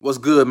What's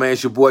good, man?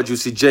 It's your boy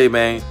Juicy J,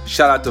 man.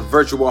 Shout out to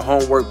Virtual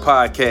Homework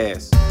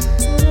Podcast.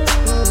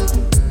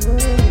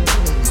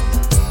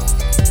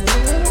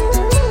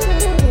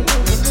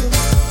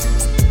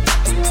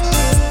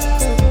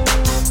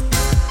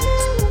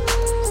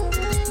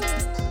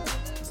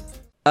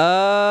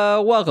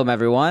 Welcome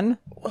everyone.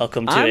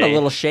 Welcome to I'm a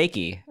little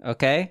shaky,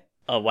 okay?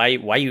 Why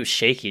are you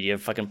shaky? Do you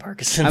have fucking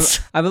Parkinson's?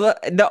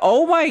 No,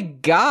 oh my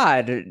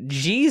god,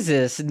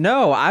 Jesus.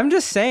 No, I'm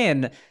just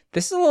saying,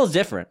 this is a little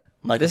different.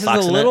 Michael This Fox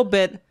is a in little it?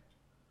 bit...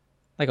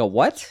 Like a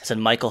what? Said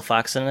Michael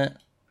Fox in it?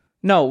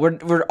 No,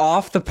 we're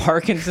off the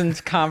Parkinson's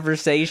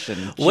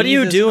conversation. What are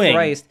you Jesus doing?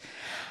 Christ.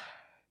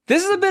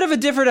 This is a bit of a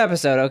different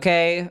episode,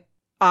 okay?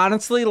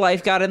 Honestly,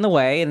 life got in the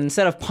way, and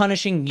instead of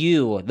punishing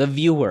you, the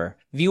viewer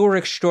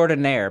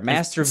extraordinaire,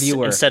 master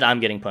viewer. Instead,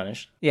 I'm getting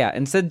punished. Yeah,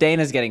 instead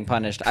Dana's getting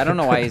punished. I don't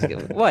know why he's...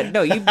 What?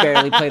 No, you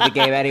barely played the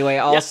game anyway,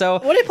 also.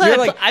 What did I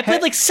play? You're I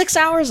played like 6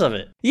 hours of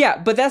it. Yeah,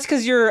 but that's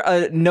because you're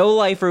a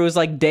no-lifer who's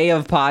like day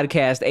of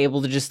podcast,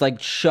 able to just like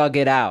chug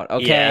it out,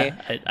 okay?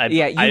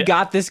 Yeah, you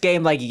got this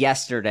game like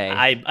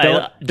yesterday.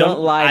 Don't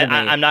lie to me.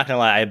 I'm not gonna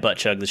lie, I butt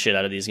chug the shit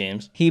out of these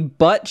games. He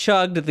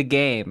butt-chugged the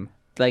game.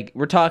 Like,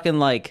 we're talking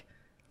like...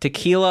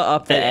 tequila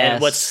up the ass.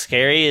 And what's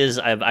scary is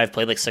I've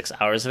played like 6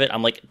 hours of it.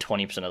 I'm like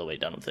 20% of the way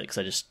done with it because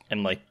I just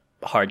am like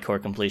hardcore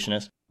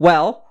completionist.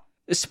 Well,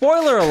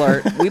 spoiler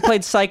alert, we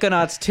played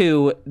Psychonauts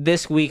 2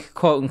 this week,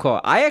 quote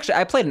unquote. I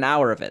played an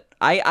hour of it.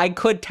 I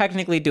could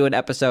technically do an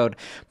episode,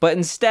 but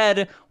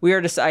instead we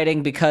are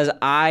deciding, because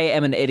I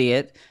am an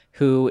idiot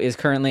who is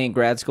currently in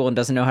grad school and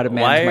doesn't know how to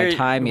manage my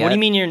time yet. What do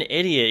you mean you're an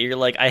idiot? You're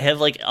like, I have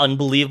like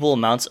unbelievable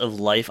amounts of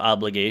life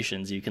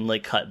obligations. You can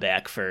like cut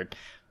back for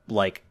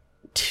like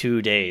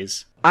 2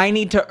 days. I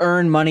need to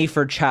earn money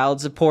for child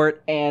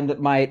support, and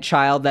my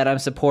child that I'm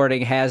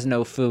supporting has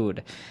no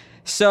food.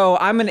 So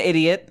I'm an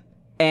idiot,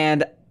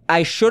 and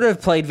I should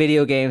have played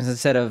video games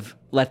instead of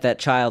let that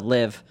child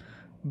live.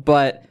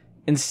 But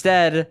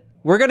instead,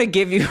 we're going to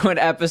give you an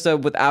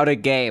episode without a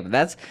game.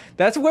 That's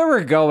where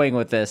we're going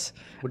with this.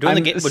 We're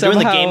doing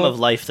the game of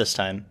life this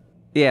time.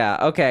 Yeah,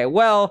 okay.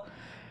 Well...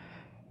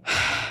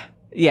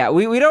 Yeah,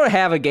 we don't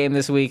have a game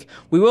this week.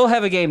 We will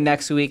have a game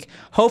next week.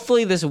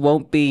 Hopefully this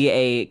won't be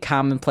a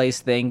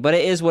commonplace thing, but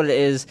it is what it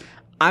is.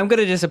 I'm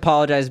going to just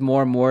apologize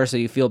more and more so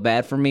you feel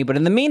bad for me. But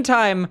in the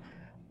meantime,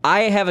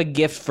 I have a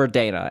gift for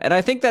Dana. And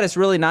I think that it's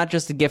really not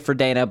just a gift for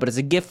Dana, but it's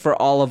a gift for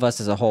all of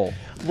us as a whole.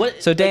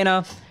 So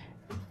Dana,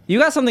 you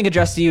got something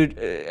addressed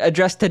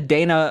to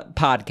Dana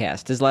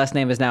Podcast. His last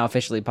name is now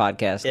officially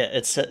Podcast.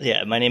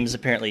 Yeah, my name is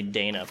apparently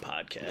Dana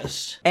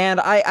Podcast. And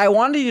I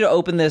wanted you to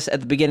open this at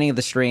the beginning of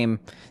the stream,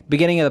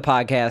 beginning of the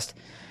podcast,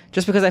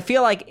 just because I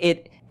feel like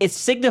it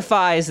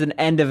signifies an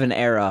end of an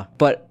era,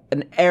 but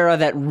an era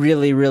that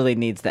really, really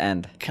needs to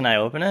end. Can I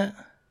open it?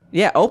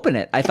 Yeah, open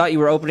it. I thought you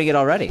were opening it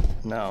already.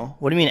 No.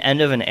 What do you mean end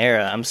of an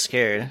era? I'm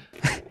scared.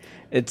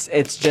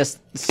 It's just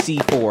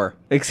C4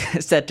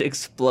 set to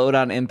explode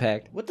on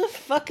impact. What the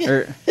fuck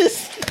is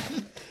this?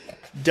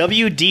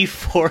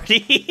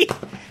 WD-40?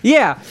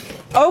 Yeah.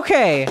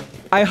 Okay.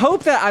 I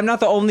hope that I'm not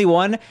the only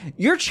one.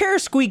 Your chair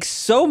squeaks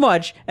so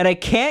much, and I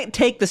can't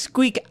take the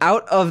squeak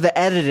out of the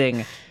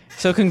editing.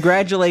 So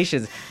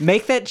congratulations.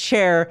 Make that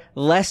chair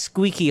less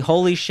squeaky.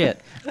 Holy shit.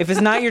 If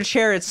it's not your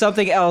chair, it's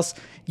something else.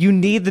 You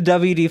need the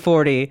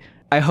WD-40.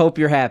 I hope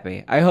you're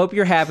happy. I hope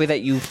you're happy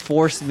that you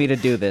forced me to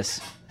do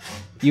this.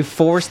 You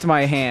forced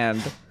my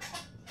hand.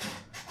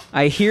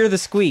 I hear the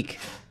squeak.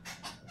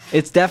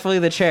 It's definitely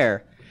the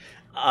chair.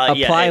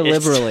 Apply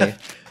liberally.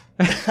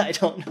 I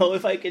don't know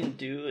if I can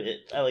do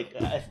it.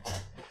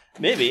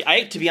 Maybe.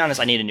 To be honest,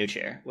 I need a new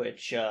chair,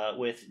 which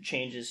with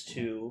changes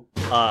to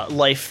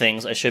life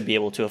things, I should be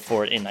able to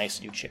afford a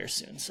nice new chair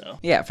soon. So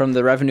yeah, from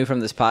the revenue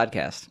from this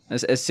podcast.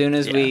 As soon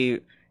as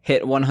we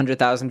hit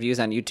 100,000 views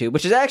on YouTube,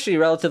 which is actually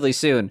relatively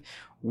soon.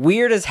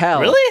 Weird as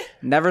hell. Really?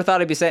 Never thought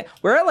I'd be saying.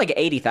 We're at like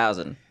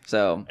 80,000.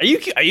 So are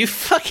you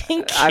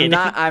fucking kidding?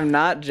 I'm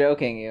not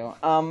joking you.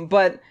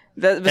 But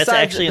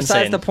besides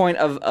the point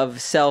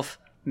of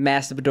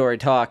self-masturbatory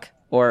talk,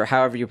 or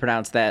however you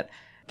pronounce that,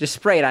 just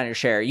spray it on your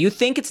chair. You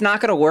think it's not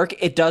going to work?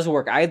 It does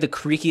work. I had the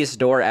creakiest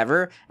door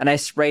ever, and I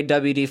sprayed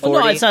WD-40. Well,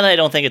 no, it's not that I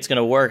don't think it's going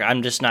to work.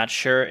 I'm just not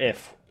sure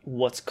if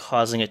what's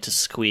causing it to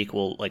squeak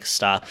will like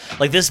stop.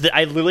 Like this,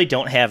 I literally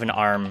don't have an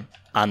arm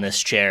on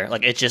this chair.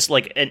 Like it's just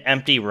like an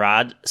empty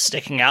rod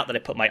sticking out that I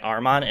put my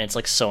arm on, and it's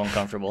like so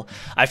uncomfortable.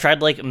 I've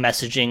tried like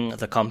messaging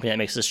the company that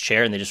makes this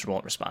chair, and they just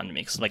won't respond to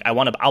me because like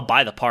I'll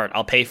buy the part.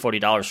 I'll pay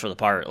 $40 for the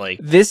part. Like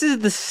this is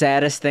the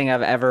saddest thing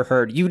I've ever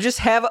heard. You just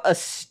have a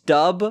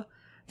stub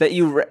that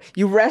you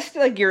rest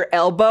like your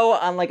elbow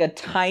on like a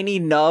tiny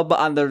nub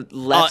on the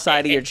left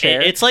side of your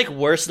chair. It's like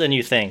worse than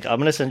you think. I'm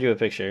gonna send you a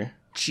picture.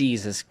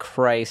 Jesus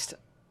Christ.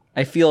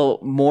 I feel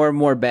more and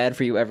more bad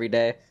for you every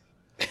day.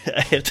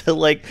 I have to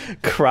like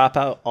crop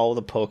out all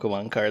the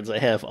Pokemon cards I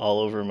have all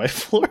over my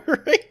floor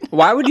right now.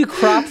 Why would you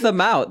crop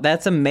them out?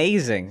 That's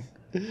amazing.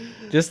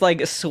 Just like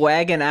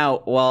swagging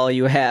out while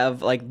you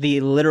have like the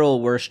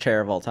literal worst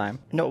chair of all time.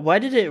 No, why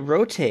did it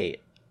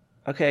rotate?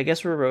 Okay, I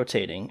guess we're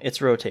rotating.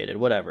 It's rotated.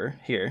 Whatever.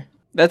 Here.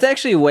 That's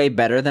actually way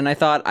better than I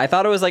thought. I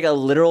thought it was like a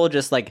literal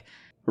just like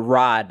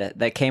rod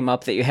that came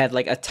up that you had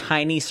like a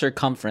tiny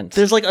circumference.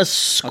 There's like a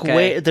square.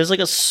 Okay. There's like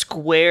a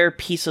square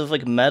piece of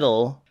like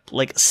metal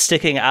like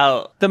sticking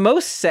out. The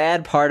most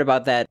sad part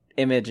about that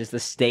image is the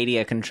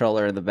Stadia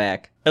controller in the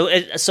back.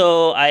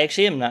 So I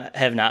actually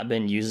have not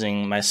been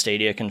using my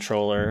Stadia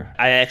controller.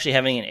 I actually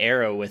having an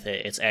error with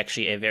it. It's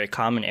actually a very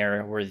common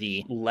error where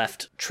the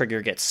left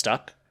trigger gets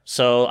stuck.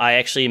 So I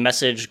actually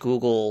messaged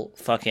Google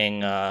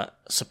fucking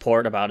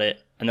support about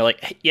it, and they're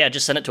like, hey, "Yeah,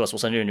 just send it to us. We'll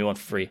send you a new one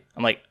for free."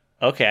 I'm like,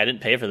 "Okay, I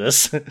didn't pay for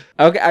this."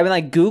 Okay, I mean,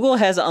 like, Google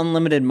has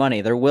unlimited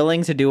money. They're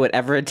willing to do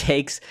whatever it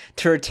takes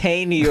to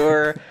retain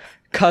your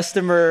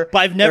customer. But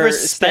I've never or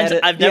spent stati-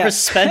 I've never Yeah.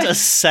 spent a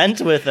cent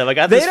with them. I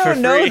got They this for don't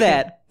free. know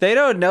that. They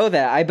don't know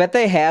that. I bet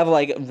they have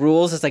like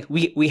rules. It's like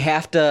we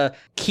have to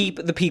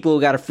keep the people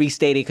who got a free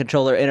Stadia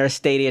controller in our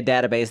Stadia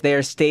database. They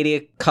are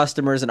Stadia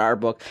customers in our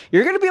book.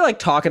 You're gonna be like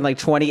talking like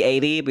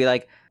 2080. Be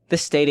like,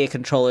 this Stadia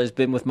controller has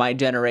been with my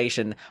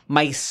generation.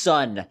 My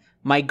son,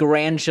 my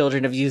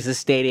grandchildren have used this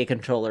Stadia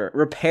controller,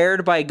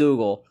 repaired by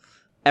Google.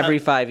 Every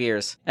 5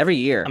 years. Every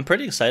year. I'm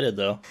pretty excited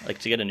though, like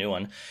to get a new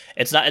one.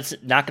 It's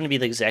not going to be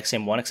the exact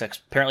same one. Except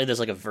apparently there's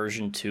like a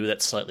version 2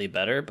 that's slightly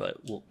better, but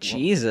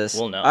Jesus.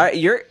 we'll know. All right,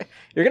 you're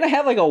gonna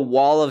have like a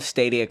wall of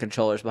Stadia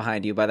controllers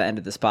behind you by the end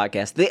of this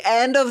podcast. The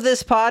end of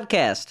this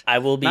podcast. I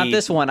will be Not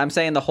this one. I'm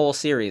saying the whole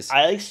series.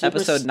 I like super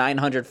episode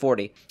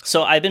 940.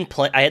 So I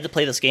had to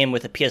play this game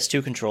with a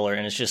PS2 controller,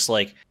 and it's just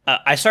like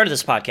I started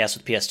this podcast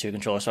with PS2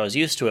 controller, so I was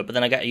used to it. But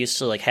then I got used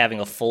to like having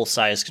a full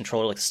size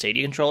controller, like the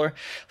Stadia controller.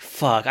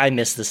 Fuck, I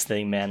miss this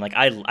thing, man. Like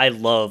I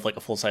love like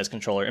a full size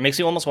controller. It makes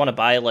me almost want to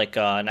buy like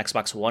an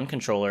Xbox One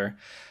controller.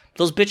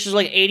 Those bitches are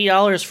like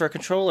 $80 for a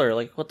controller.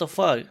 Like what the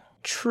fuck?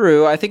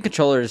 True. I think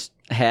controllers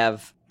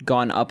have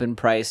gone up in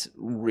price,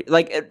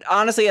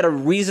 honestly, at a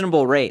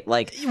reasonable rate.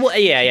 Like, Well,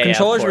 yeah.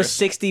 controllers of were course.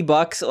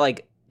 $60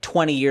 like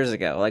 20 years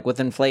ago. Like with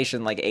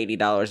inflation, like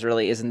 $80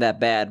 really isn't that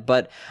bad.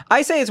 But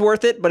I say it's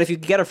worth it. But if you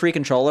get a free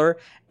controller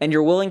and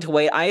you're willing to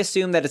wait, I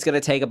assume that it's going to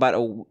take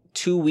about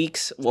 2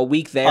 weeks, a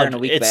week there and a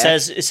week it back.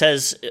 says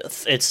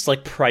it's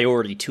like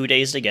priority 2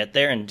 days to get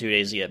there and 2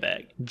 days to get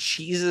back.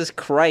 Jesus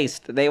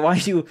Christ. They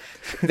want your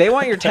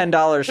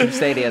 $10 from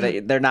Stadia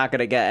that they're not going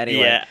to get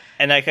anyway. Yeah,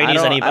 and I can use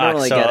don't- any box. I don't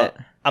really so get it.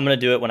 I'm gonna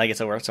do it when I get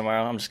to work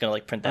tomorrow. I'm just gonna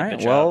like print that All right,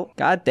 bitch well, out.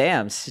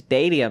 goddamn,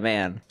 Stadia,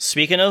 man.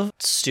 Speaking of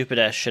stupid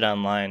ass shit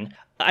online,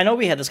 I know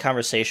we had this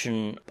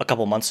conversation a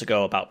couple months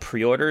ago about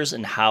pre-orders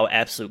and how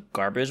absolute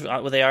garbage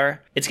they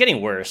are. It's getting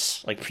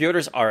worse. Like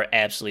pre-orders are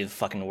absolutely the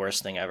fucking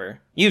worst thing ever.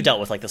 You've dealt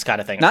with like this kind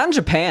of thing. Not in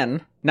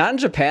Japan. Not in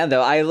Japan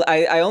though.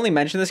 I only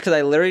mention this because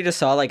I literally just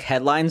saw like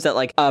headlines that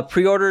like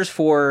pre-orders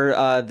for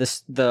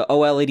the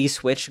OLED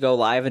Switch go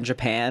live in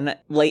Japan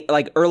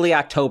early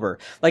October.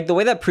 Like the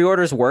way that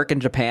pre-orders work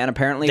in Japan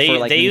apparently they for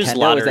like use Nintendo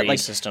lottery is that like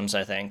systems,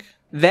 I think.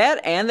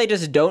 that, and they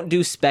just don't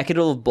do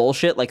speculative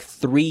bullshit like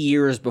 3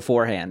 years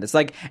beforehand. It's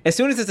like as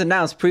soon as it's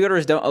announced,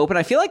 pre-orders don't open.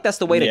 I feel like that's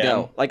the way to Yeah.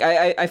 go. Like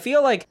I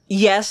feel like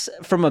yes,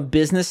 from a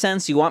business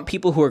sense, you want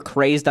people who are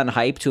crazed on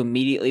hype to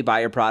immediately buy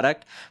your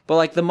product. But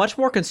like the much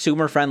more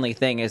consumer friendly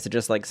thing is to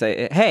just like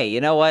say, hey, you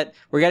know what?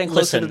 We're getting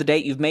closer Listen, to the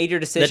date. You've made your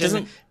decision.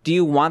 doesn't- Do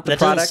you want the That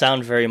product? doesn't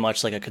sound very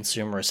much like a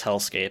consumerist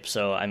hellscape.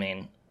 So I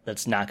mean,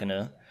 that's not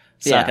gonna.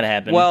 It's not gonna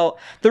happen. Well,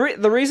 the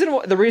reason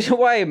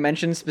why I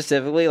mentioned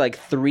specifically like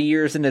 3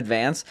 years in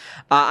advance,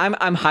 I'm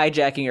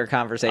hijacking your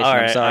conversation. All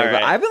I'm right, sorry, all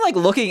but right. I've been like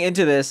looking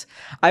into this.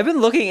 I've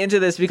been looking into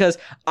this because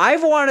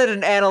I've wanted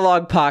an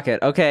Analog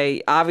Pocket.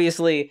 Okay,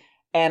 obviously.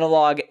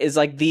 Analog is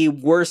like the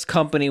worst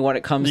company when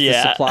it comes to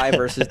Yeah. supply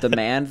versus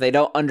demand. They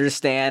don't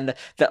understand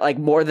that like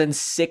more than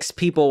 6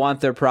 people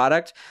want their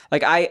product.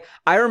 Like I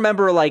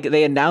remember like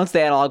they announced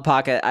the Analog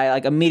Pocket. I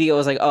like immediately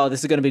was like, oh, this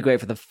is going to be great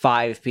for the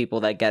 5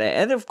 people that get it.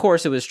 And of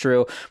course it was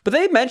true. But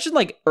they mentioned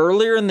like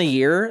earlier in the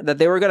year that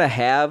they were going to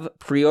have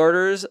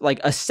pre-orders,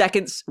 like a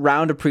second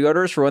round of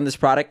pre-orders for when this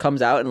product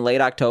comes out in late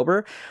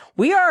October.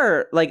 We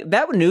are like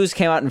that news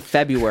came out in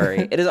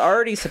February. It is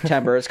already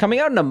September. It's coming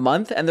out in a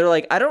month, and they're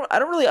like, I don't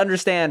really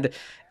understand.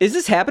 Is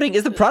this happening?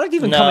 Is the product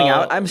even No, coming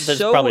out? I'm there's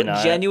so probably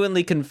not.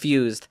 genuinely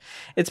confused.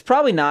 It's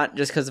probably not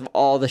just because of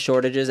all the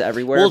shortages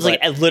everywhere. Well, it's but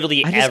like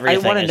literally I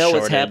everything. want to is know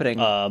what's shorted.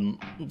 happening.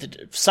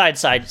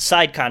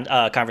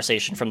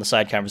 Conversation from the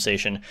side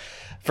conversation.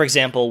 For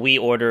example, we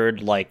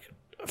ordered like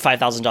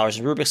 $5,000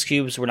 in Rubik's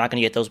Cubes. We're not going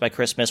to get those by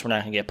Christmas. We're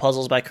not going to get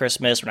puzzles by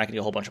Christmas. We're not going to get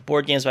a whole bunch of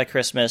board games by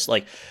Christmas.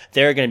 Like,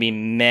 there are going to be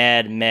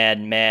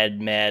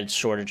mad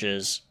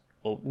shortages.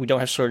 Well, we don't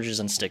have shortages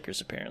on stickers,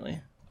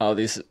 apparently. Oh,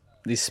 these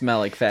smell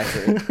like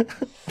factory.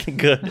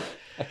 Good.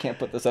 I can't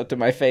put this up to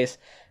my face.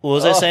 What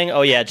was I saying?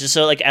 Oh, yeah, just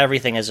so, like,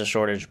 everything has a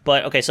shortage.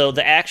 But, okay, so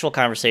the actual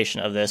conversation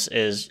of this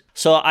is...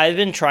 So, I've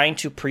been trying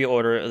to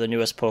pre-order the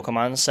newest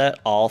Pokemon set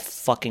all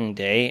fucking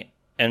day.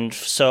 And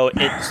so,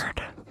 it's...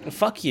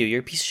 Fuck you.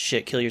 You're a piece of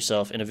shit. Kill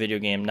yourself in a video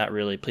game. Not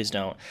really. Please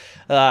don't.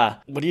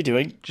 What are you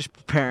doing? Just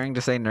preparing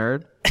to say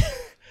nerd.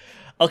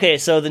 Okay,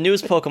 so the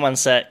newest Pokemon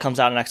set comes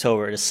out in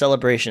October. It is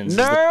Celebrations.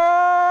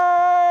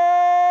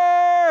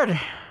 Nerd!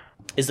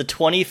 is the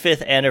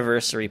 25th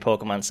anniversary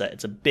Pokemon set.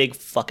 It's a big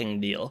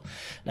fucking deal.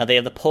 Now, they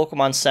have the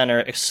Pokemon Center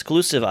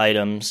exclusive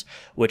items,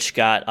 which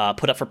got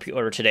put up for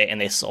pre-order today,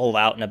 and they sold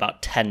out in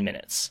about 10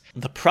 minutes.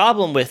 The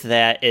problem with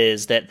that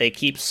is that they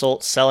keep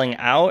selling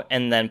out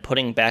and then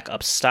putting back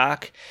up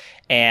stock,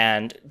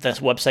 and this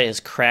website has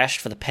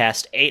crashed for the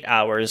past 8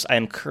 hours. I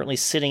am currently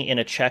sitting in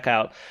a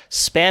checkout,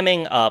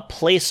 spamming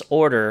place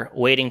order,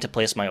 waiting to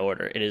place my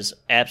order. It is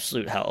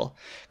absolute hell.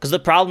 Because the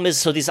problem is,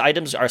 so these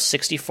items are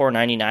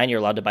 $64.99. You're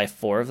allowed to buy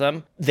 4 of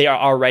them. They are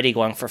already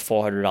going for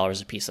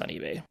 $400 a piece on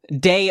eBay.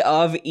 Day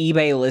of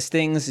eBay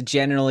listings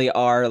generally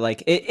are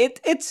like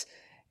it's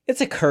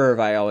a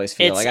curve. I always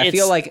feel I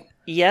feel like.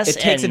 Yes, it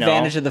takes and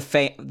advantage no.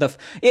 of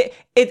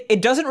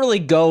it doesn't really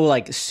go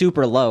like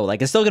super low.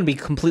 Like it's still going to be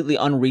completely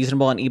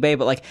unreasonable on eBay,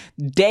 but like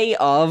day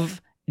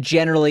of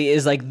generally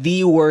is like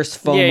the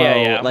worst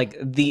FOMO, Yeah. like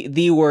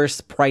the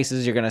worst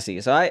prices you're going to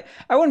see. So I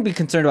wouldn't be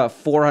concerned about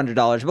 $400,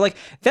 but like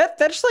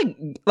that's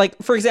like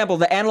for example,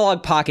 the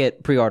Analog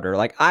Pocket pre-order.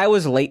 Like I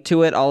was late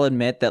to it. I'll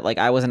admit that like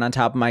I wasn't on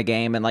top of my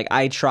game, and like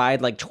I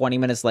tried like 20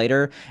 minutes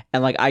later,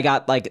 and like I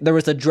got like there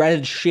was a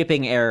dreaded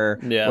shipping error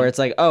where it's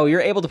like, oh,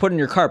 you're able to put in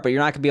your cart, but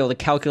you're not going to be able to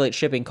calculate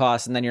shipping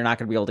costs, and then you're not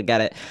going to be able to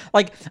get it.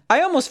 Like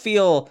I almost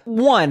feel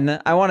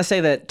I want to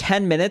say that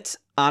 10 minutes,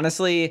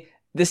 honestly,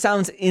 this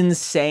sounds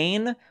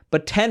insane,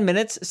 but 10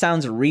 minutes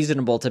sounds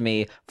reasonable to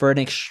me for an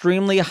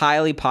extremely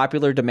highly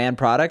popular demand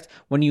product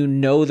when you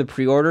know the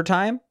pre-order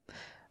time.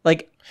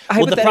 Like,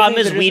 well, the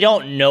problem is we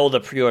don't know the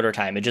pre-order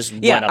time. It just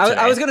went up today.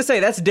 I was going to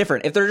say that's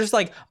different. If they're just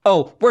like,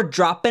 oh, we're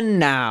dropping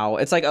now,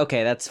 it's like,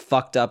 okay, that's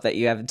fucked up that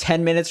you have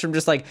 10 minutes from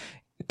just like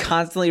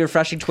constantly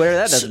refreshing Twitter.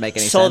 That doesn't make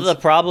any sense. So the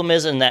problem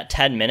is in that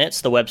 10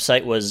 minutes, the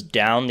website was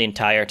down the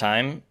entire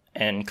time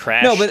and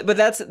crashed. No, but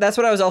that's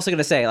what I was also going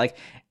to say. Like,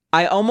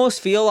 I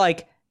almost feel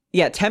like,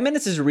 yeah, 10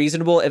 minutes is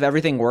reasonable if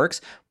everything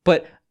works,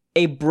 but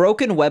a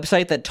broken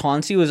website that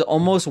taunts you is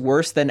almost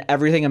worse than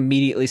everything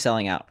immediately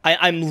selling out.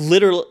 I'm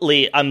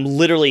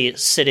literally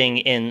sitting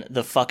in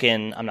the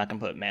fucking, I'm not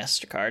going to put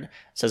MasterCard. It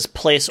says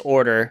place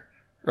order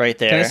right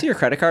there. Can I see your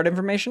credit card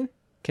information?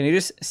 Can you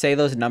just say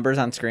those numbers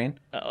on screen?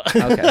 Oh.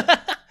 Okay.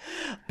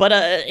 But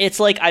it's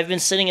like I've been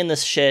sitting in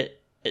this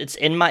shit. It's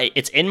in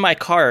my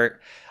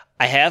cart.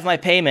 I have my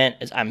payment.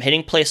 I'm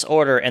hitting place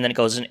order, and then it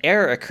goes, an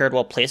error occurred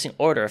while placing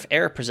order. If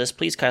error persists,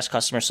 please call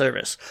customer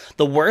service.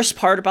 The worst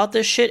part about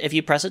this shit, if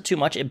you press it too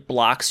much, it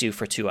blocks you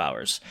for 2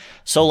 hours.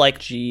 So, like,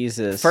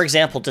 Jesus. For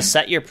example, to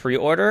set your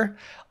pre-order,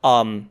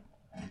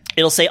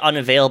 it'll say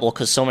unavailable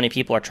because so many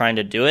people are trying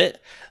to do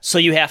it. So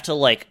you have to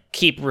like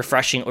keep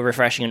refreshing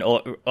and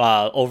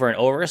over and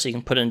over so you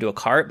can put it into a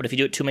cart. But if you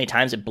do it too many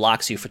times, it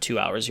blocks you for 2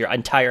 hours, your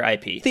entire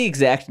IP. The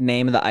exact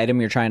name of the item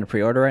you're trying to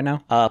pre-order right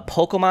now?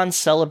 Pokemon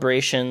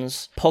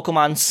Celebrations,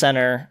 Pokemon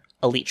Center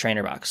Elite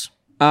Trainer Box.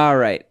 All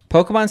right.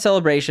 Pokemon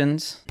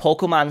Celebrations.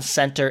 Pokemon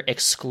Center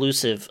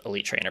exclusive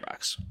Elite Trainer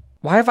Box.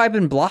 Why have I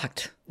been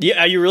blocked? Yeah,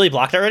 are you really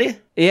blocked already?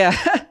 Yeah.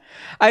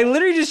 I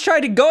literally just tried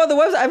to go on the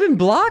website. I've been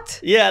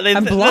blocked? Yeah,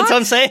 I'm blocked? That's what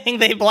I'm saying.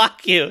 They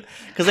block you.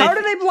 How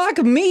do they block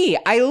me?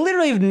 I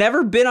literally have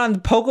never been on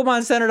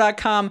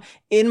PokemonCenter.com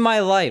in my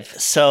life.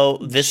 So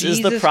this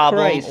is the Jesus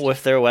problem Christ.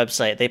 with their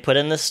website. They put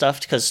in this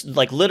stuff because,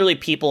 like, literally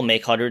people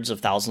make hundreds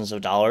of thousands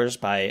of dollars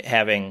by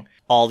having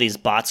all these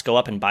bots go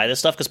up and buy this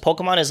stuff, because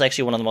Pokemon is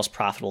actually one of the most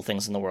profitable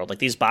things in the world. Like,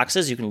 these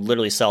boxes you can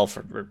literally sell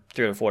for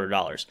 $300 or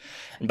 $400.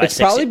 And buy It's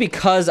probably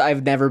because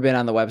I've never been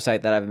on the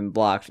website that I've been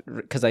blocked,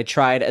 because I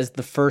tried as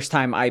the first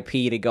time IP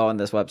to go on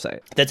this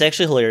website. That's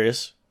actually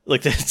hilarious.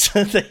 Like, that's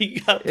that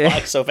you got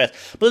blocked so fast.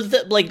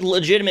 But like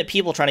legitimate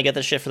people trying to get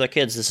this shit for their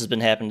kids, this has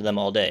been happening to them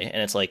all day,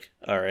 and it's like,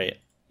 all right.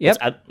 Yep.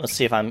 Let's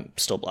see if I'm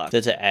still blocked.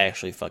 That's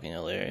actually fucking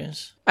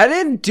hilarious. I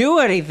didn't do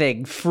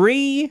anything.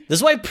 Free. This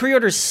is why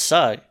pre-orders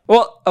suck.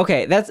 Well,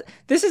 okay,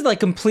 this is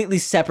like completely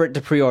separate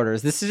to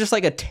pre-orders. This is just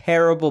like a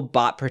terrible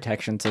bot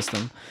protection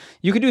system.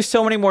 You could do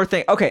so many more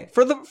things. Okay,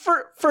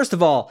 first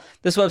of all,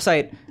 this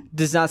website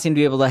does not seem to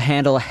be able to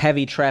handle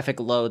heavy traffic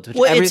loads. Which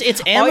Well,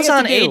 it's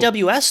Amazon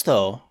AWS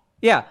though.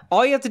 Yeah,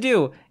 all you have to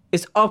do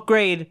is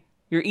upgrade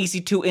your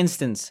EC2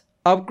 instance.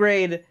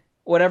 Upgrade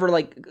whatever,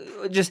 like,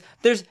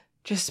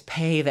 just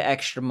pay the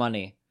extra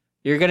money.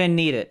 You're gonna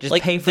need it. Just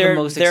like pay for the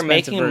most expensive They're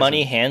making version.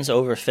 money hands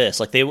over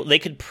fist. Like they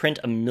could print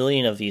 1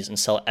 million of these and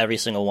sell every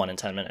single one in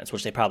 10 minutes,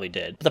 which they probably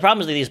did. But the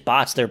problem is that these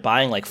bots, they're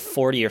buying like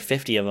 40 or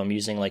 50 of them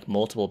using like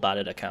multiple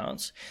botted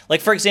accounts. Like,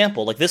 for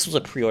example, like this was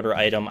a pre-order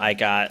item I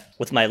got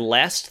with my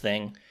last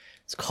thing.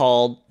 It's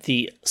called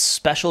the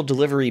Special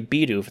Delivery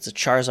Bidoof. It's a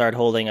Charizard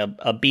holding a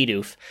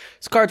Bidoof.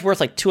 This card's worth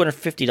like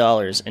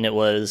 $250, and it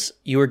was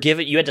you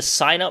had to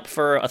sign up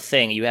for a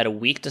thing. You had a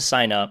week to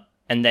sign up,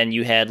 and then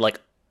you had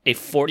like a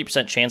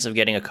 40% chance of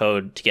getting a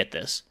code to get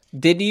this.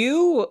 Did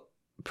you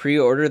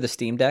pre-order the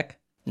Steam Deck?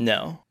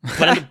 No.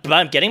 But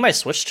I'm getting my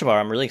Switch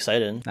tomorrow. I'm really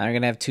excited. Now you're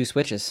gonna have 2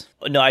 Switches.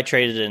 No, I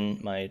traded in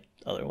my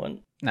other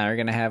one. Now you're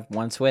gonna have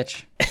one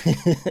Switch.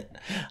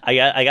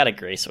 I got a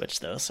gray Switch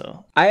though,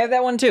 so I have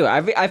that one too.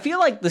 I feel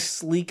like the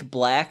sleek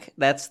black,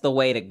 that's the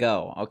way to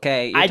go.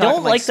 Okay, I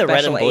don't like the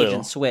red and Special blue.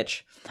 Agent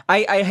Switch.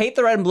 I hate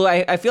the red and blue.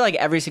 I feel like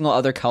every single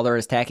other color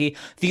is tacky.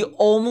 The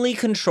only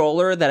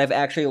controller that I've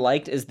actually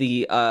liked is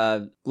the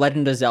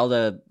Legend of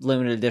Zelda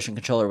limited edition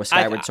controller with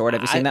Skyward Sword.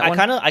 Have you seen that one?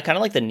 I kind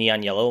of like the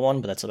neon yellow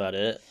one, but that's about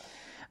it.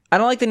 I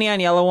don't like the neon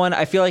yellow one.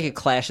 I feel like it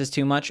clashes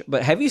too much.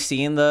 But have you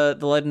seen the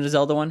Legend of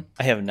Zelda one?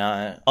 I have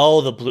not.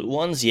 Oh, the blue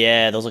ones?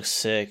 Yeah, those look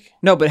sick.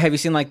 No, but have you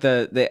seen like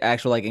the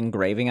actual like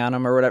engraving on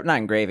them or whatever? Not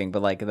engraving,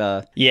 but like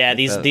the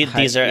these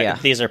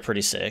are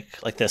pretty sick.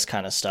 Like this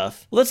kind of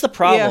stuff. Well, that's the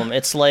problem. Yeah.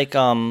 It's like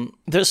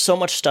there's so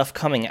much stuff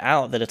coming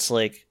out that it's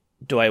like,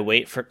 do I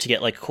wait to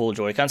get like cool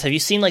Joy-Cons? Have you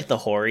seen like the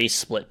Hori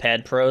Split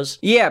Pad Pros?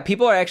 Yeah,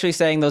 people are actually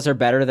saying those are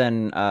better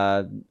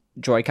than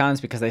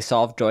Joy-Cons because they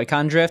solve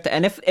Joy-Con drift.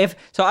 And if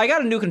so, I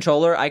got a new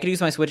controller. I could use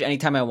my Switch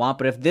anytime I want,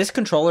 but if this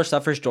controller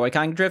suffers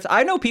Joy-Con drift,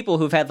 I know people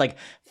who've had like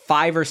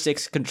 5 or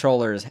 6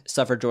 controllers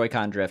suffer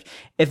Joy-Con drift.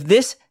 If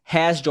this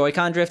has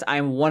Joy-Con drift,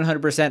 I'm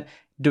 100%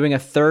 doing a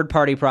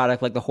third-party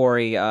product like the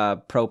Hori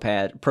Pro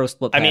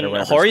Split Pad. I mean, or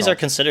whatever Horis it's called. are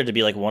considered to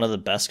be like one of the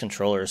best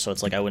controllers, so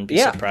it's like I wouldn't be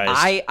Yeah, surprised.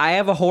 I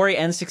have a Hori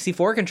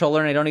N64 controller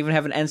and I don't even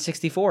have an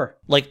N64.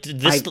 Like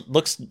this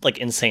looks like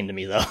insane to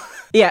me though.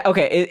 Yeah,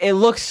 okay. It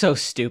looks so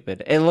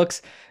stupid. It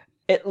looks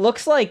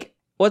like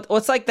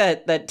what's like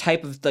that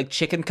type of like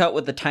chicken cut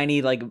with the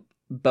tiny like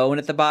bone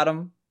at the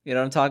bottom. You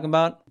know what I'm talking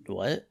about?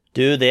 What?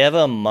 Dude, they have a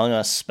Among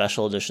Us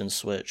special edition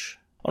Switch.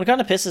 What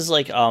kind of pisses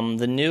like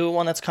the new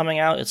one that's coming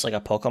out, it's like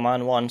a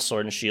Pokemon one,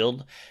 Sword and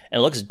Shield, and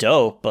it looks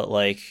dope, but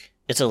like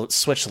it's a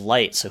Switch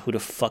Lite, so who the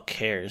fuck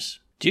cares?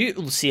 Do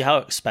you see how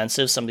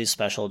expensive some of these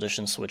special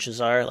edition Switches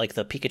are? Like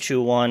the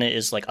Pikachu one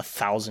is like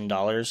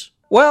 $1,000.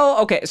 Well,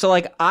 okay, so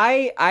like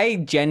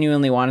I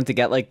genuinely wanted to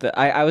get like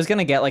I was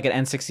gonna get like an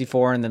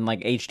N64 and then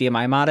like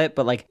HDMI mod it,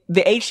 but like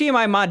the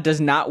HDMI mod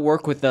does not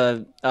work with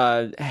the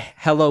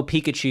Hello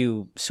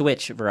Pikachu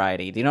Switch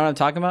variety. Do you know what I'm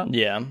talking about?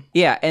 Yeah.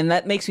 Yeah, and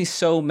that makes me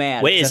so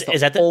mad. Wait, because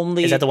is that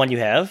the one you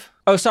have?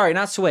 Oh, sorry,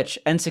 not Switch,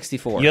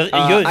 N64.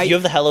 You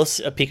have the Hello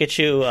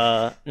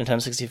Pikachu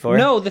Nintendo 64?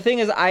 No, the thing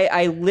is,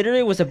 I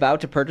literally was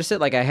about to purchase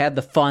it. Like I had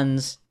the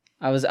funds.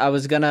 I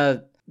was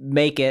gonna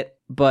make it,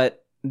 but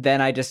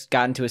then I just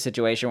got into a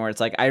situation where it's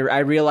like I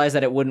realized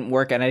that it wouldn't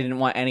work, and I didn't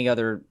want any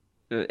other.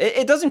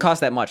 It doesn't cost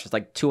that much. It's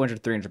like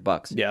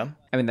 $200-$300. Yeah.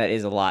 I mean, that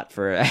is a lot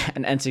for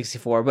an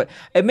N64, but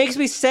it makes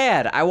me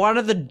sad. I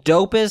wanted the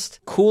dopest,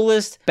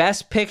 coolest,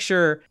 best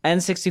picture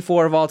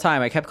N64 of all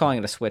time. I kept calling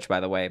it a Switch,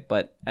 by the way,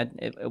 but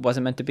it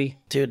wasn't meant to be.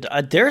 Dude,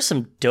 there are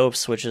some dope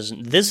Switches.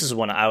 This is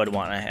one I would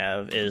want to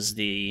have, is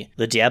the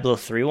Diablo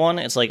 3 one.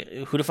 It's like,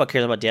 who the fuck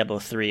cares about Diablo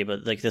 3?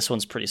 But like this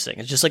one's pretty sick.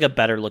 It's just like a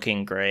better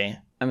looking gray.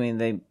 I mean,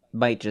 they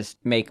might just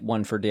make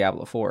one for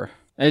Diablo 4.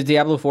 Is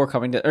Diablo 4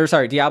 coming to... Or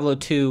sorry, Diablo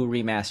 2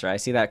 remaster. I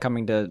see that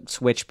coming to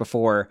Switch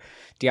before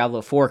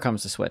Diablo 4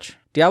 comes to Switch.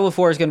 Diablo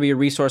 4 is going to be a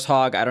resource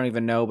hog. I don't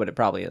even know, but it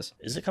probably is.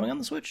 Is it coming on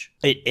the Switch?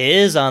 It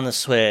is on the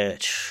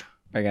Switch.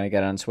 Are you going to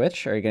get it on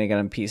Switch, or are you going to get it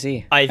on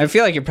PC? I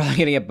feel like you're probably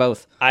going to get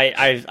both.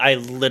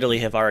 I literally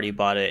have already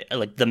bought it,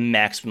 like the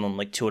maximum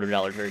like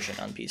 $200 version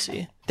on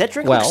PC. That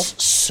drink looks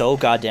so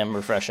goddamn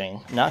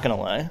refreshing. Not going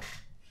to lie.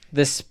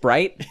 The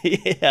Sprite?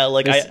 Yeah,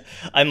 like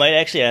I might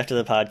actually after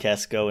the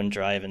podcast go and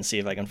drive and see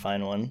if I can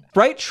find one.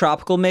 Sprite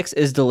Tropical Mix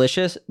is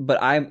delicious, but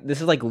this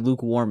is like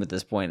lukewarm at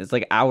this point. It's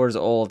like hours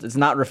old. It's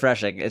not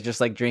refreshing. It's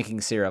just like drinking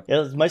syrup.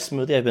 Yeah, my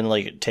smoothie I've been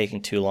like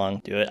taking too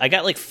long to do it. I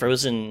got like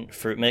frozen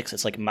fruit mix.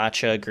 It's like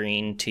matcha,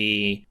 green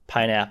tea,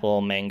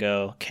 pineapple,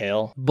 mango,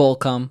 kale.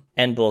 Bullcum.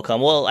 And bullcum.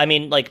 Well, I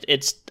mean, like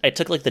I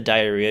took like the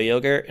diarrhea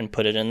yogurt and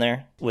put it in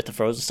there with the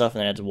frozen stuff, and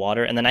then added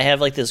water. And then I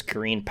have like this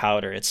green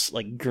powder. It's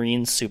like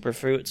green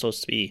superfruit. It's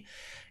supposed to be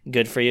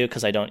good for you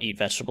because I don't eat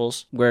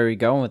vegetables. Where are we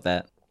going with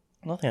that?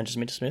 Nothing. I just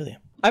made a smoothie.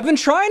 I've been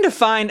trying to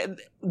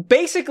find,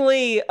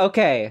 basically,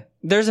 okay,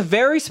 there's a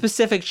very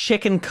specific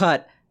chicken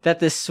cut that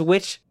this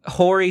Switch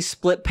Hori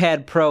Split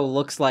Pad Pro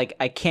looks like.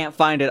 I can't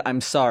find it.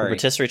 I'm sorry.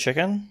 Rotisserie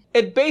chicken?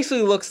 It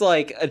basically looks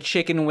like a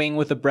chicken wing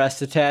with a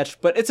breast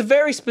attached, but it's a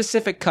very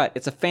specific cut.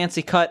 It's a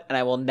fancy cut, and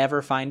I will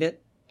never find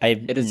it.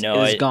 It is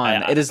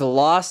gone. It is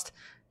lost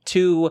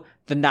to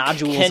the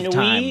nodules of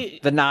time.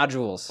 The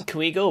nodules. Can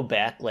we go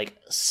back like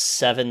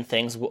 7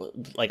 things?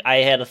 Like I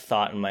had a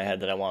thought in my head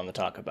that I wanted to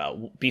talk about.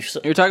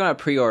 You're talking about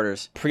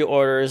pre-orders.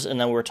 Pre-orders,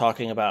 and then we're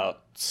talking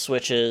about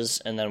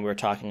Switches, and then we're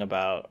talking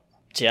about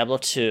Diablo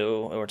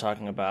 2, and we're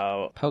talking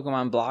about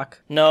Pokemon Block.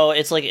 No,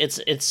 it's like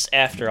it's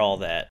after all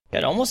that.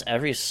 And almost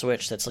every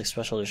Switch that's like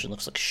special edition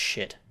looks like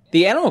shit.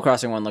 The Animal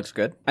Crossing one looks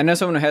good. I know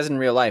someone who has it in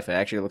real life. It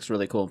actually looks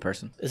really cool in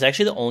person. It's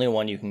actually the only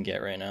one you can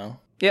get right now.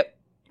 Yep,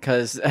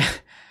 because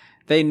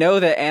they know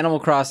that Animal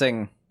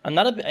Crossing... I'm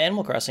not an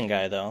Animal Crossing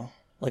guy, though.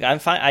 Like, I'm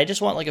fine. I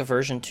just want, like, a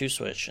version 2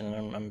 Switch, and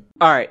then I'm...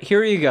 All right,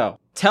 here you go.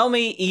 Tell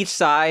me each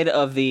side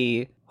of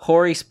the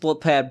Hori Split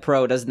Pad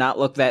Pro does not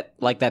look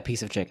like that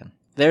piece of chicken.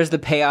 There's the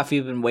payoff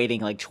you've been waiting,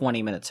 like,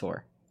 20 minutes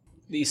for.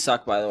 These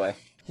suck, by the way.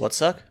 What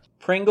suck?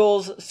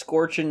 Pringles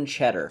Scorchin'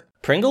 Cheddar.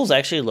 Pringles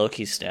actually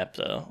low-key snap,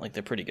 though. Like,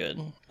 they're pretty good.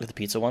 With the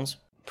pizza ones.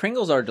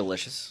 Pringles are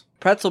delicious.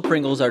 Pretzel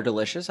Pringles are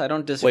delicious. I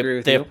don't disagree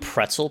with they you. have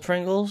pretzel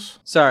Pringles?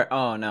 Sorry.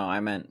 Oh, no, I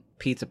meant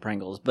pizza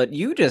Pringles. But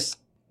you just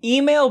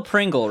email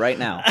Pringle right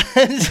now.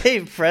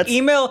 Say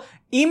pretzel.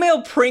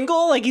 Email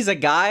Pringle like he's a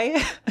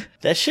guy.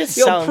 That shit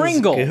Yo, sounds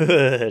Pringle.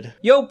 good.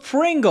 Yo,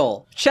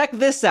 Pringle, check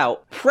this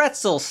out.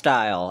 Pretzel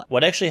style.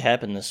 What actually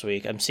happened this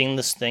week? I'm seeing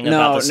this thing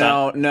about the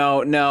sound.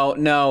 No.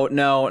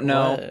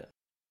 What?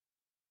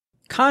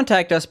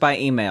 Contact us by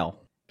email.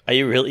 Are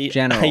you really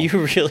General. Are you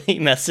really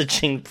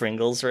messaging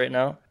Pringles right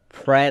now?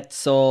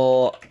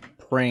 Pretzel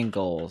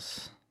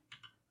Pringles.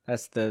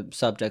 That's the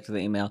subject of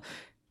the email.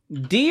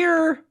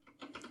 Dear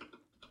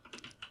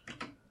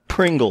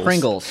Pringles.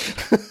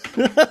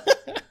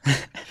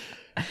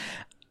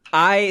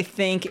 I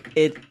think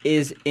it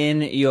is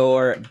in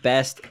your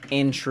best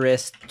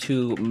interest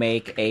to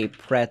make a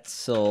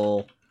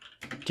pretzel.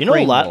 Do you know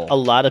Pringle. a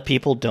lot of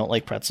people don't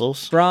like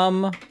pretzels?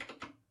 From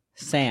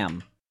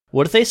Sam.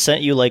 What if they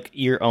sent you like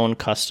your own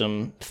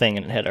custom thing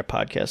and it had our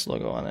podcast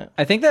logo on it?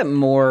 I think that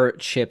more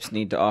chips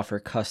need to offer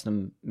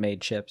custom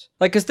made chips.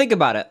 Like, cause think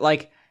about it.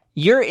 Like,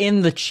 you're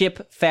in the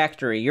chip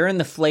factory. You're in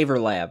the flavor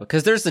lab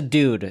because there's a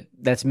dude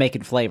that's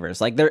making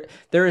flavors. Like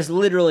there is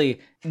literally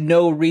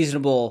no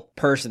reasonable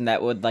person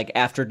that would, like,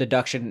 after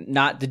deduction,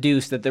 not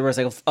deduce that there was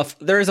like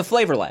there is a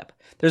flavor lab.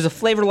 There's a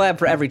flavor lab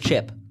for every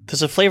chip.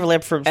 There's a flavor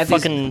lab for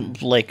fucking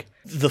like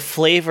the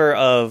flavor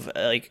of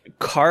like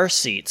car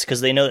seats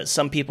because they know that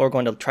some people are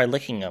going to try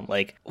licking them.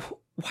 Like,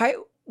 why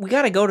we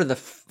got to go to the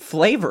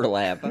flavor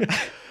lab?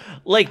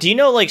 Like, do you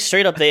know, like,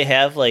 straight up they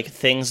have, like,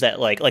 things that,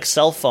 like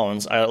cell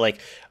phones are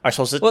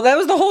supposed to... Well, that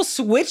was the whole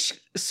Switch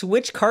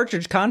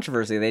cartridge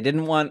controversy. They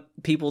didn't want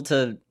people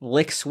to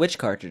lick Switch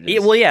cartridges.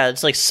 Yeah,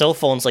 it's like cell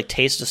phones, like,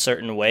 taste a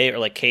certain way, or,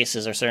 like,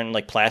 cases or certain,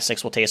 like,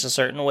 plastics will taste a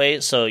certain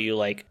way, so you,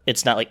 like,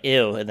 it's not like,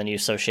 ew, and then you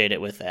associate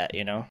it with that,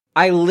 you know?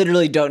 I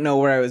literally don't know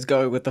where I was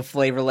going with the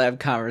Flavor Lab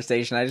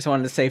conversation. I just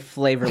wanted to say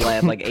Flavor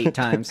Lab like 8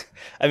 times.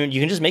 I mean, you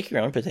can just make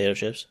your own potato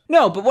chips.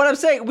 No, but what I'm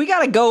saying, we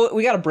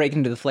gotta break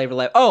into the Flavor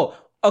Lab. Oh,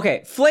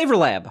 okay, Flavor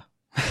Lab.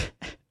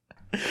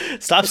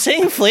 Stop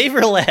saying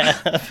Flavor Lab.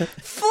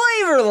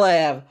 Flavor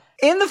Lab.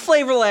 In the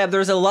Flavor Lab,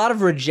 there's a lot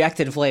of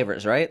rejected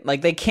flavors, right?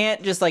 Like, they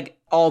can't just, like,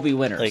 all be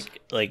winners.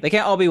 Like they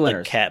can't all be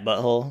winners. Like cat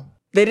butthole.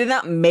 They did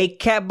not make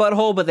cat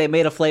butthole, but they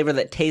made a flavor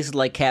that tasted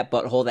like cat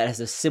butthole that has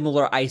a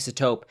similar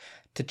isotope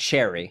to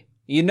cherry.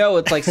 You know,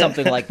 it's like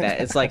something like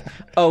that. It's like,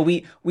 oh,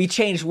 we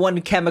changed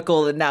one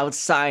chemical and now it's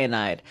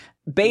cyanide.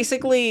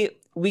 Basically,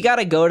 we got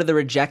to go to the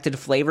rejected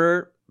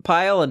flavor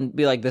pile and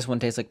be like, this one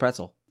tastes like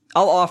pretzel.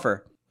 I'll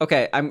offer.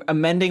 Okay, I'm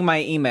amending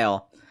my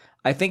email.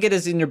 I think it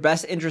is in your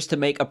best interest to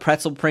make a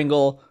pretzel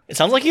Pringle. It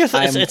sounds like you're.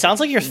 It sounds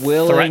like you're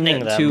willing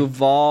threatening them to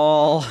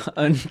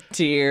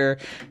volunteer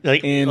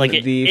in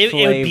the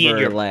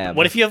Flavor Lab.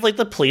 What if you have like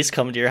the police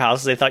come to your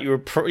house? They thought you were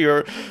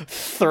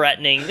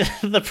threatening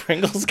the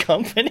Pringles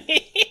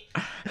company.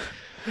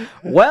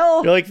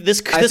 Well, you're like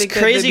this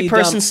crazy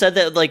person said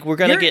that like we're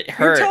gonna get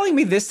hurt. You're telling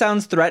me this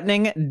sounds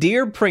threatening,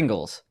 dear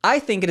Pringles. I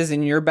think it is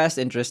in your best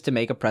interest to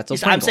make a pretzel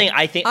Pringle. I'm saying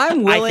I think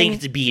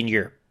it to be in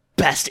your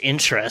best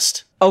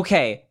interest.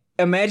 Okay.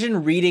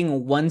 Imagine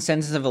reading one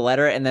sentence of a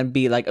letter and then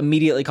be like,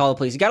 immediately call the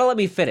police. You gotta let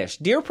me finish.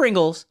 Dear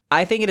Pringles,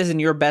 I think it is in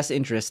your best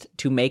interest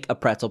to make a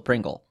pretzel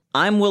Pringle.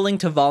 I'm willing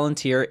to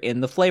volunteer in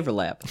the Flavor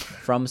Lab.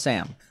 From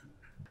Sam.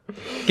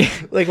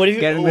 Like, what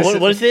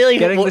if they like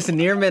getting this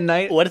near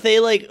midnight? What if they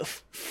like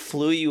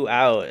flew you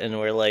out and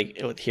were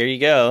like, here you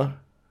go?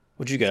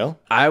 Would you go?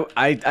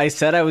 I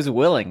said I was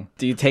willing.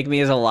 Do you take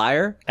me as a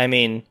liar? I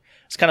mean,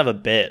 it's kind of a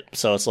bit.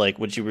 So it's like,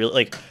 would you really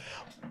like?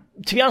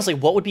 To be honest, like,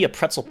 what would be a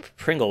pretzel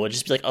Pringle? Would it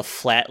just be like a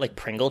flat, like,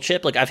 Pringle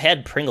chip? Like, I've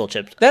had Pringle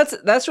chips.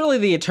 That's really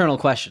the eternal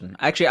question.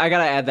 Actually, I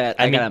gotta add that.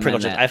 I mean, Pringle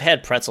chips. I've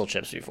had pretzel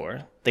chips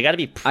before. They gotta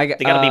be. They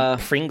gotta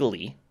be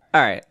Pringly.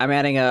 All right,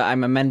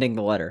 I'm amending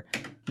the letter.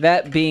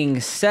 That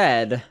being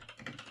said,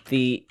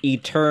 the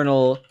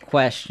eternal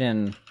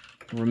question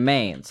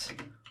remains: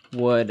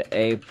 would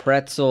a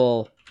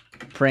pretzel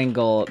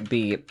Pringle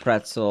be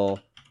pretzel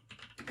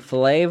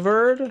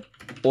flavored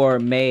or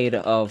made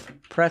of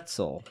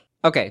pretzel?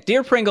 Okay,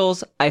 dear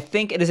Pringles, I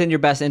think it is in your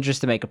best interest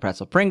to make a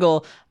pretzel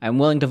Pringle. I'm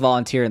willing to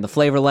volunteer in the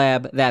Flavor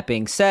Lab. That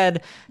being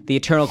said, the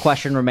eternal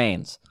question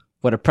remains: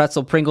 would a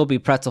pretzel Pringle be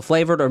pretzel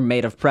flavored or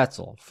made of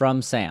pretzel?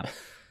 From Sam.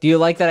 Do you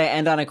like that I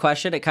end on a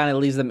question? It kind of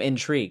leaves them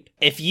intrigued.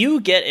 If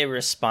you get a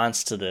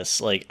response to this,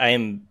 like,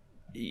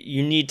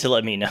 you need to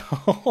let me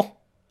know.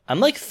 I'm,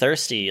 like,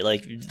 thirsty.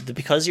 Like,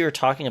 because you were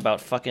talking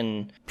about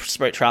fucking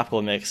Sprite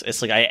Tropical Mix,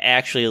 it's like, I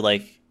actually,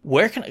 like,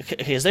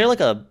 is there,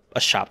 like, a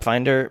shop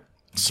finder?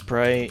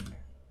 Sprite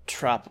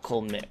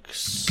Tropical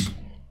Mix.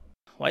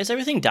 Why is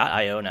everything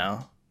 .io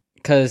now?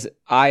 Because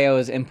IO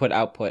is input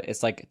output.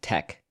 It's like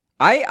tech.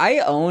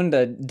 I owned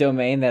a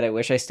domain that I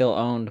wish I still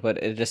owned, but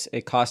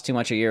it cost too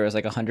much a year. It was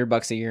like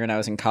 $100 a year, and I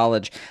was in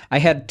college. I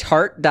had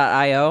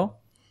tart.io.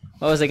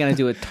 What was I gonna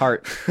do with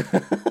tart?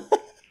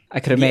 I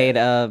could have made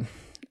a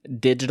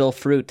digital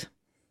fruit.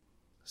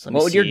 So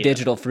what would your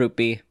digital fruit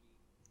be?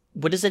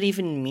 What does that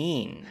even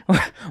mean?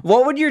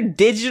 What would your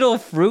digital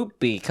fruit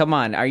be? Come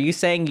on, are you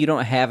saying you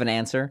don't have an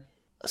answer?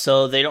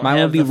 So they don't Mine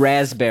have would be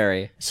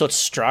raspberry. So it's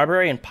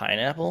strawberry and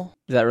pineapple?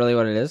 Is that really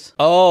what it is?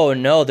 Oh,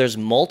 no, there's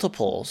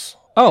multiples.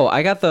 Oh,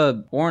 I got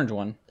the orange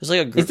one. There's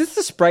like Is this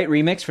the Sprite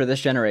remix for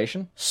this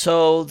generation?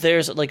 So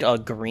there's like a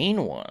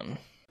green one.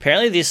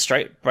 Apparently these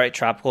Sprite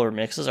Tropical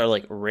remixes are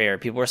like rare.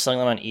 People are selling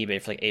them on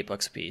eBay for like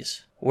 $8 a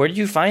piece. Where did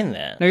you find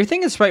that? No, you're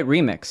thinking Sprite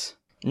remix.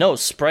 No,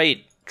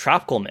 Sprite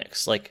Tropical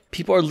Mix. Like,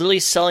 people are literally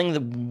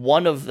selling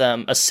one of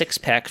them, a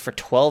 6-pack, for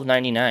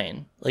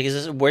 $12.99.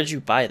 Like, where did you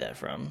buy that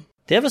from?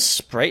 They have a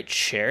Sprite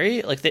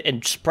Cherry?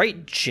 And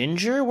Sprite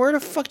Ginger? Where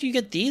the fuck do you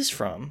get these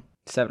from?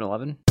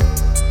 7-Eleven.